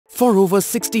For over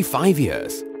 65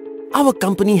 years, our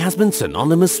company has been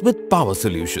synonymous with power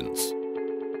solutions.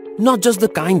 Not just the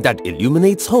kind that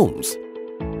illuminates homes,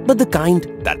 but the kind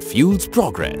that fuels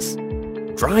progress,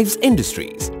 drives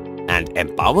industries, and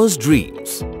empowers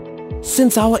dreams.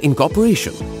 Since our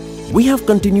incorporation, we have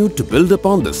continued to build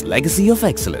upon this legacy of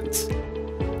excellence,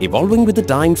 evolving with the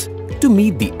times to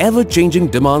meet the ever-changing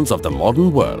demands of the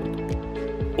modern world.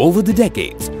 Over the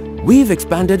decades, we've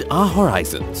expanded our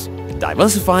horizons,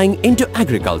 diversifying into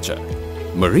agriculture,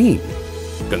 marine,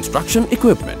 construction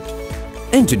equipment,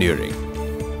 engineering,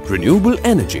 renewable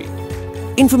energy,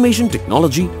 information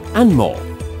technology, and more.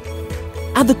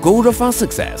 At the core of our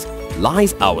success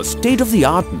lies our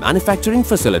state-of-the-art manufacturing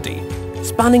facility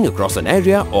spanning across an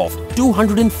area of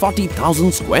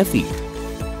 240,000 square feet,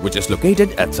 which is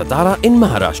located at Satara in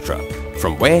Maharashtra,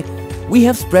 from where we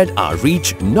have spread our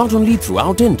reach not only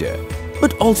throughout India,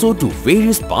 but also to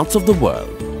various parts of the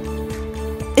world.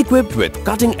 Equipped with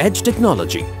cutting-edge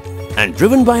technology and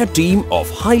driven by a team of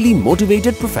highly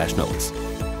motivated professionals,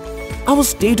 our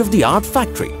state-of-the-art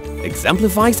factory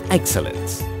exemplifies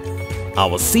excellence.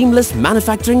 Our seamless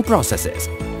manufacturing processes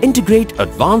integrate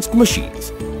advanced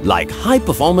machines like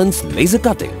high-performance laser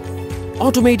cutting,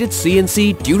 automated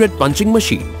CNC turret punching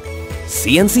machine,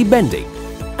 CNC bending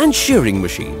and shearing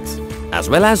machines, as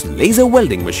well as laser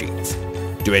welding machines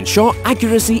to ensure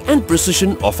accuracy and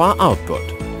precision of our output.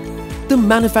 The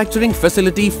manufacturing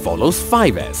facility follows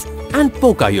 5S and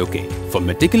Pokayoke for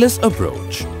meticulous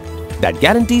approach that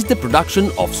guarantees the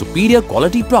production of superior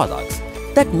quality products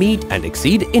that meet and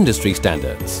exceed industry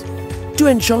standards. To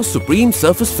ensure supreme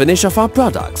surface finish of our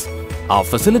products, our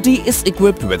facility is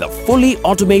equipped with a fully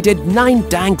automated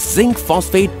 9-tank zinc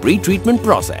phosphate pre-treatment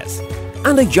process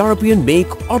and a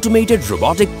European-make automated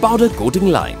robotic powder coating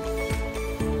line.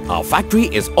 Our factory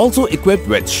is also equipped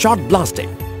with shot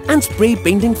blasting and spray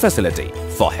painting facility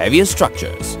for heavier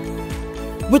structures.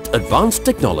 With advanced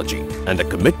technology and a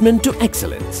commitment to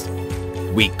excellence,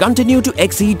 we continue to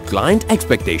exceed client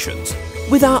expectations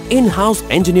with our in-house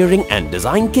engineering and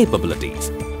design capabilities,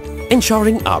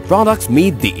 ensuring our products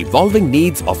meet the evolving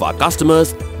needs of our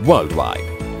customers worldwide.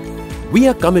 We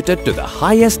are committed to the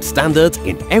highest standards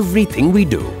in everything we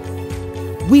do.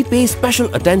 We pay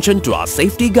special attention to our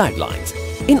safety guidelines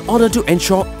in order to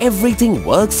ensure everything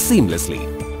works seamlessly.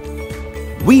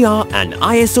 We are an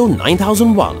ISO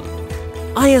 9001,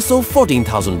 ISO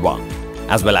 14001,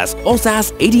 as well as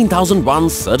OSAS 18001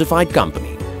 certified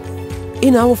company.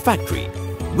 In our factory,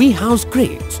 we house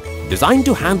cranes designed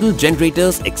to handle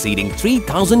generators exceeding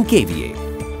 3000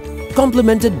 kVA,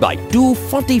 complemented by two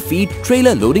 40-feet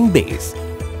trailer loading bays,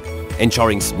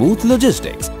 ensuring smooth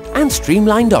logistics and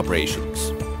streamlined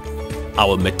operations.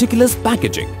 Our meticulous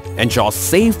packaging ensures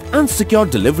safe and secure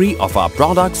delivery of our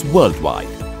products worldwide,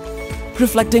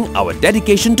 reflecting our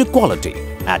dedication to quality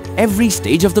at every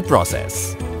stage of the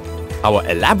process. Our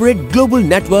elaborate global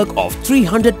network of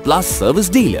 300+ service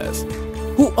dealers,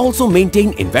 who also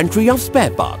maintain inventory of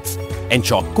spare parts,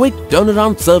 ensure quick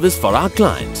turnaround service for our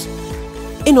clients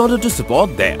in order to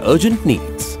support their urgent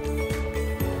needs.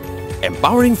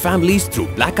 Empowering families through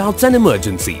blackouts and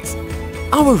emergencies,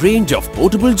 our range of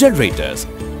portable generators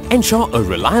ensure a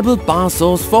reliable power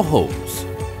source for homes.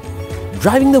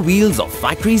 Driving the wheels of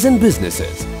factories and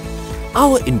businesses,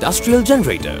 our industrial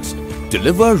generators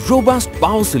deliver robust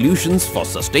power solutions for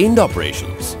sustained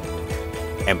operations.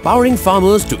 Empowering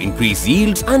farmers to increase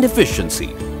yields and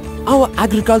efficiency, our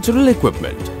agricultural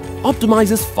equipment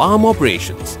optimizes farm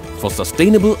operations for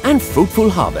sustainable and fruitful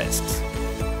harvests.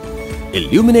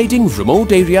 Illuminating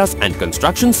remote areas and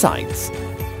construction sites,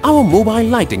 our mobile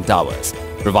lighting towers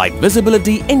provide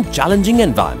visibility in challenging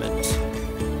environments.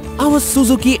 Our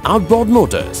Suzuki Outboard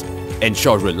Motors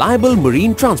ensure reliable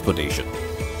marine transportation,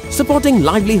 supporting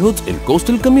livelihoods in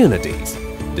coastal communities,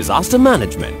 disaster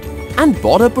management, and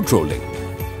border patrolling.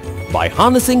 By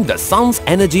harnessing the sun's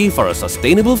energy for a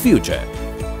sustainable future,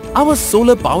 our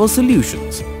solar power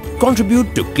solutions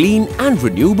contribute to clean and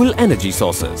renewable energy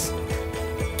sources.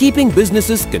 Keeping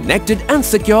businesses connected and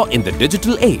secure in the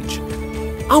digital age,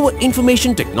 our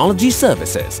information technology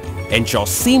services ensure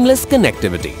seamless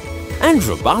connectivity and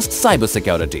robust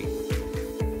cybersecurity.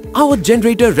 Our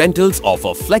generator rentals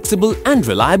offer flexible and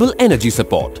reliable energy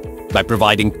support by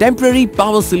providing temporary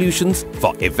power solutions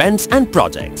for events and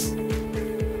projects.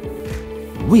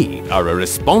 We are a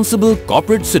responsible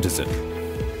corporate citizen.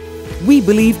 We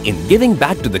believe in giving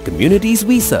back to the communities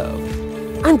we serve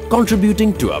and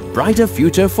contributing to a brighter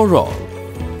future for all.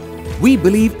 We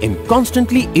believe in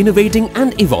constantly innovating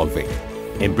and evolving,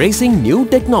 embracing new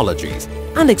technologies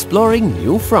and exploring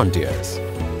new frontiers.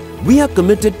 We are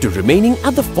committed to remaining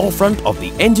at the forefront of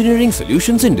the engineering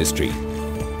solutions industry,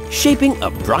 shaping a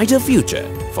brighter future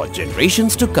for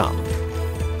generations to come.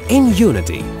 In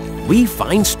unity, we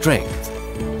find strength.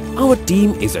 Our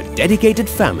team is a dedicated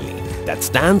family that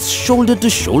stands shoulder to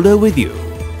shoulder with you.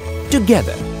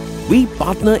 Together, we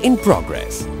partner in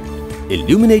progress,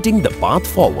 illuminating the path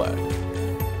forward.